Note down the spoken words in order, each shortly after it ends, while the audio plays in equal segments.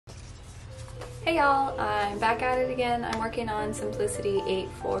Hey y'all, I'm back at it again. I'm working on Simplicity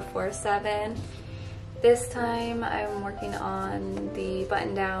 8447. This time I'm working on the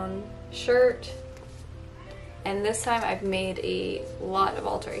button-down shirt, and this time I've made a lot of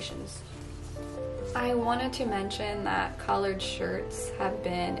alterations. I wanted to mention that collared shirts have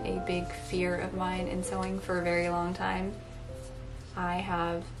been a big fear of mine in sewing for a very long time. I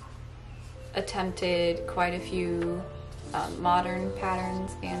have attempted quite a few modern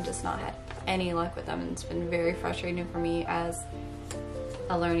patterns and just not had any luck with them, and it's been very frustrating for me as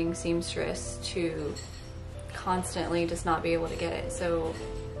a learning seamstress to constantly just not be able to get it. So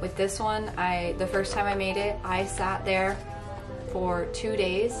with this one, the first time I made it, I sat there for 2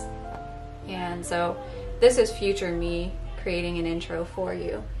 days, and so this is future me creating an intro for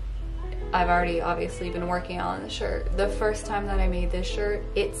you. I've already obviously been working on the shirt. The first time that I made this shirt,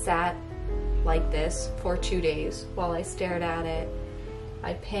 it sat like this for 2 days while I stared at it.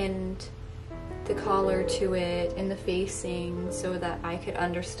 I pinned the collar to it and the facing so that I could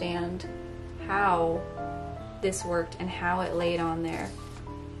understand how this worked and how it laid on there,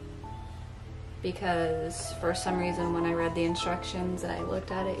 because for some reason when I read the instructions and I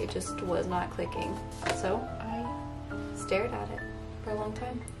looked at it, it just was not clicking. So I stared at it for a long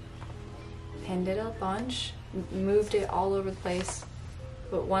time, pinned it a bunch, moved it all over the place,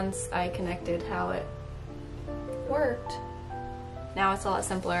 but once I connected how it worked, now it's a lot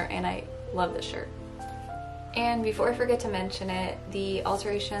simpler and I love this shirt. And before I forget to mention it, the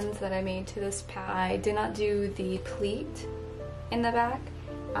alterations that I made to this pattern, I did not do the pleat in the back.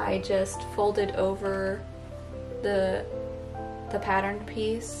 I just folded over the pattern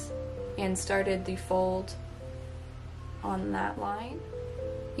piece and started the fold on that line.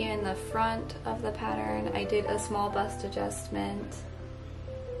 In the front of the pattern, I did a small bust adjustment.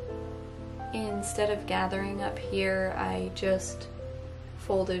 Instead of gathering up here, I just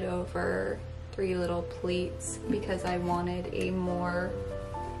folded over 3 little pleats because I wanted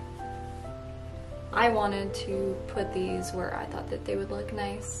to put these where I thought that they would look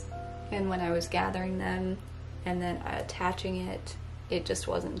nice. And when I was gathering them and then attaching it, it just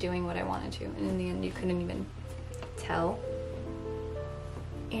wasn't doing what I wanted to. And in the end, you couldn't even tell.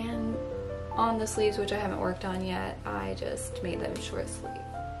 And on the sleeves, which I haven't worked on yet, I just made them short sleeve.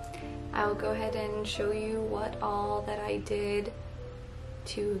 I'll go ahead and show you what all that I did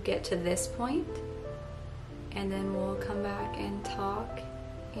to get to this point, and then we'll come back and talk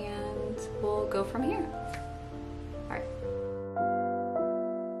and we'll go from here. All right.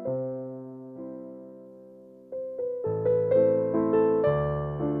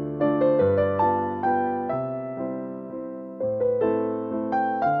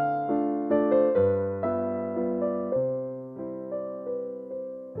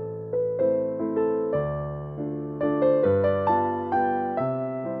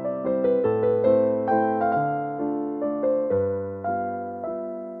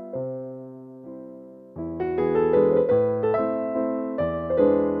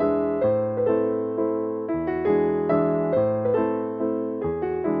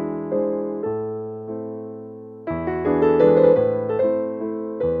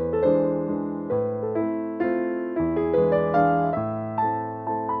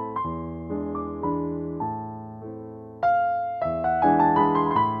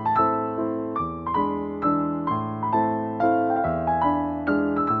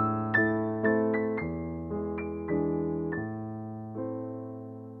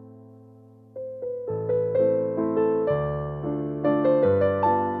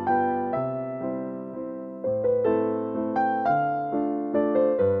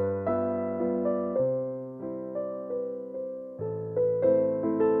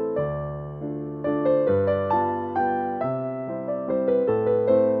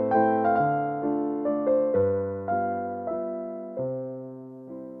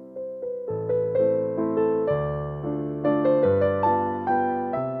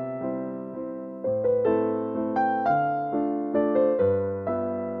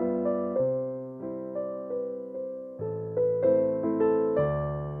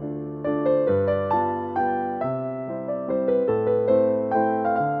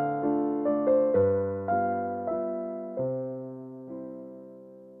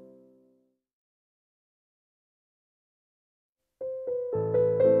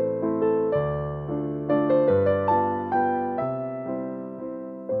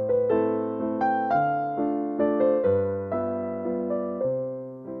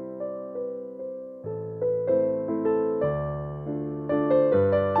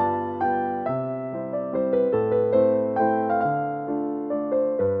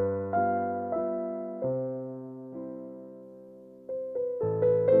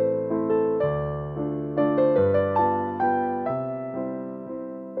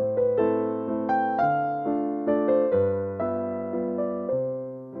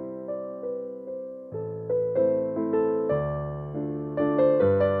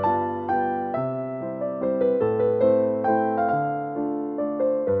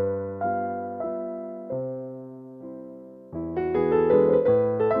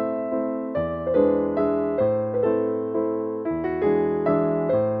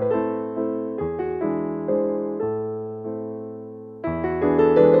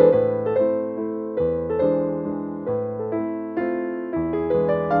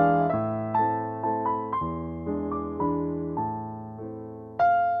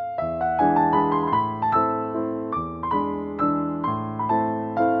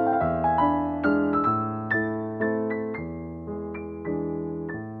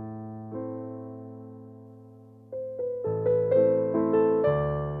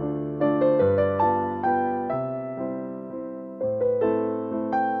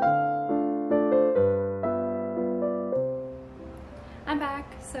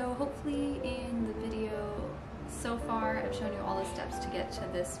 to get to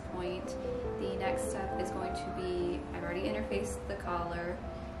this point. The next step is going to be, I've already interfaced the collar,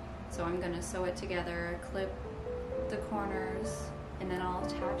 so I'm going to sew it together, clip the corners, and then I'll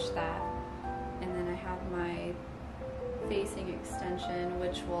attach that. And then I have my facing extension,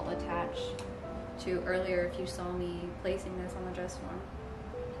 which will attach to, earlier if you saw me placing this on the dress form,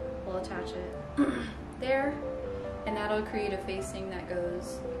 we'll attach it there, and that'll create a facing that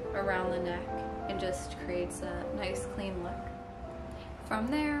goes around the neck and just creates a nice clean look. From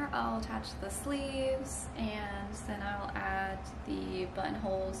there, I'll attach the sleeves, and then I'll add the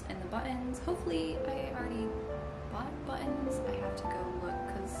buttonholes and the buttons. Hopefully, I already bought buttons. I have to go look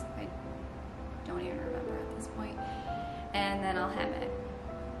because I don't even remember at this point. And then I'll hem it.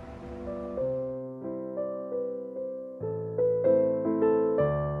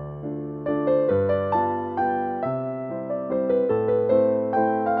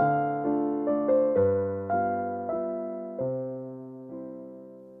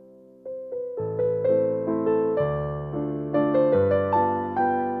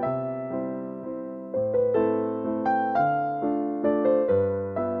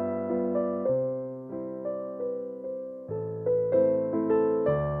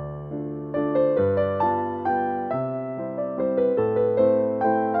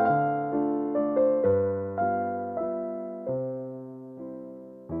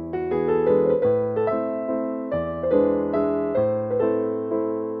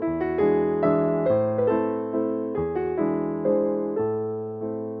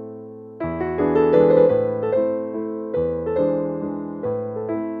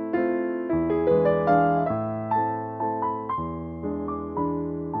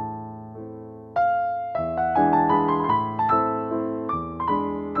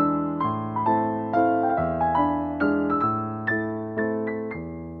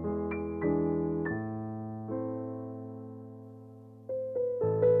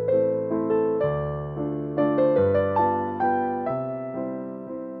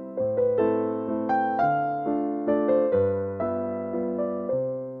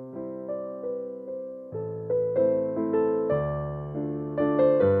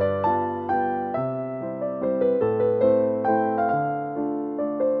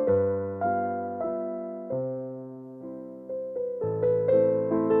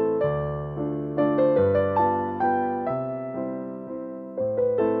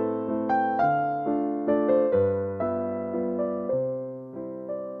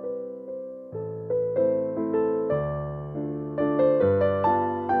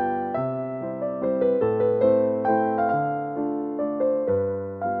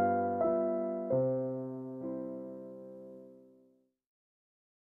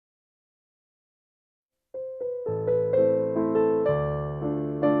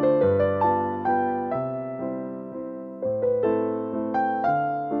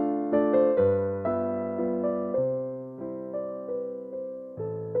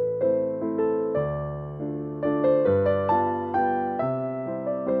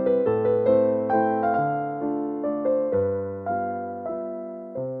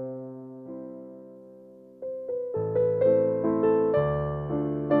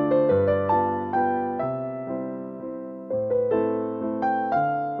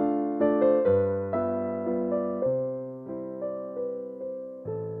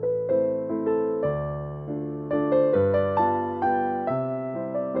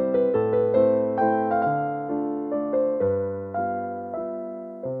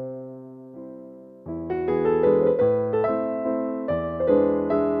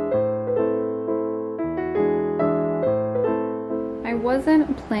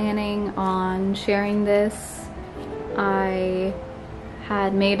 wasn't planning on sharing this. I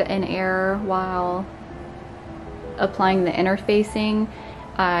had made an error while applying the interfacing.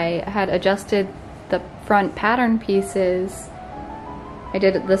 I had adjusted the front pattern pieces. I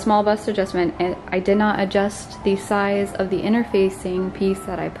did the small bust adjustment and I did not adjust the size of the interfacing piece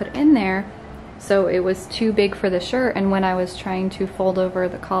that I put in there, so it was too big for the shirt, and when I was trying to fold over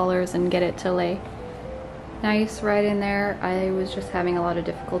the collars and get it to lay nice right in there, I was just having a lot of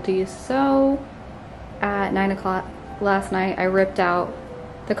difficulties. So at 9 o'clock last night I ripped out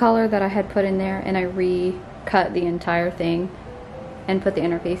the collar that I had put in there and I recut the entire thing and put the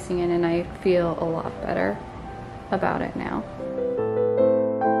interfacing in, and I feel a lot better about it now.